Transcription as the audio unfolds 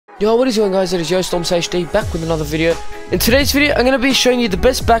Yo, what is going on, guys? It is YoStormsHD back with another video. In today's video, I'm going to be showing you the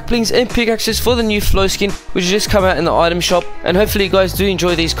best backblings and pickaxes for the new flow skin, which has just come out in the item shop, and hopefully you guys do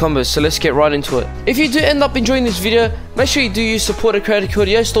enjoy these combos, so let's get right into it. If you do end up enjoying this video, make sure you do use support a creator code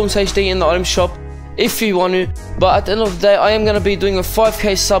YoStormsHD in the item shop if you want to. But at the end of the day, I am going to be doing a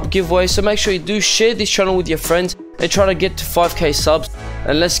 5k sub giveaway, so make sure you do share this channel with your friends and try to get to 5k subs.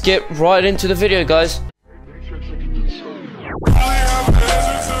 And let's get right into the video, guys.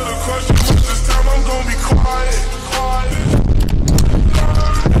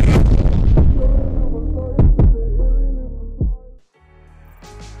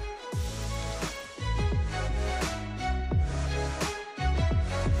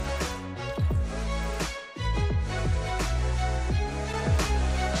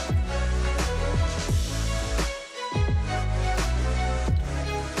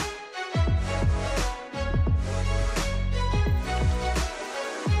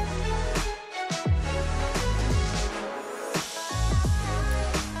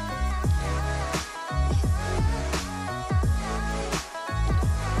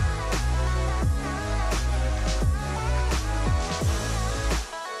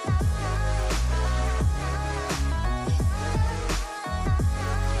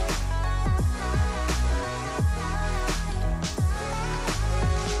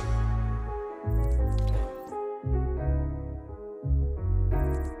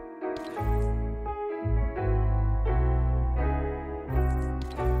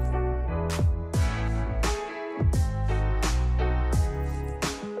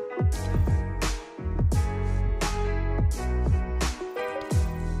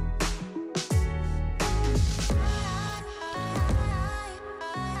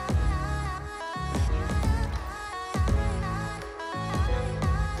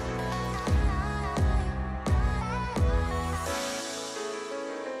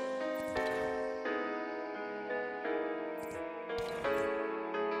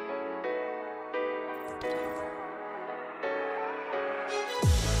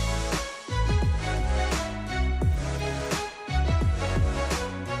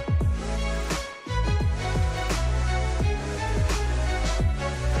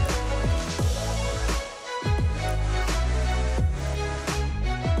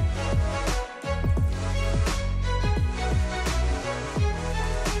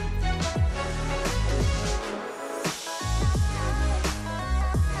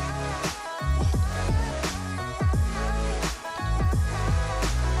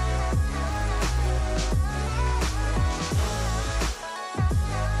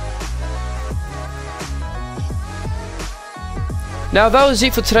 Now that was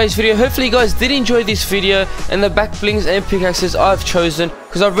it for today's video. Hopefully you guys did enjoy this video and the backblings and pickaxes I've chosen,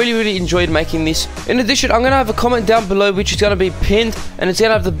 because I really enjoyed making this. In addition, I'm going to have a comment down below which is going to be pinned, and it's going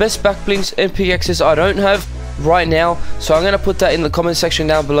to have the best backblings and pickaxes I don't have right now, so I'm going to put that in the comment section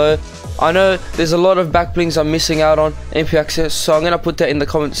down below. I know there's a lot of backblings I'm missing out on and pickaxes, so I'm going to put that in the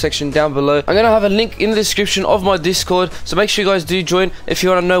comment section down below. I'm going to have a link in the description of my Discord, so make sure you guys do join. If you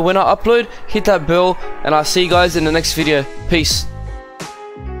want to know when I upload, hit that bell, and I'll see you guys in the next video. Peace.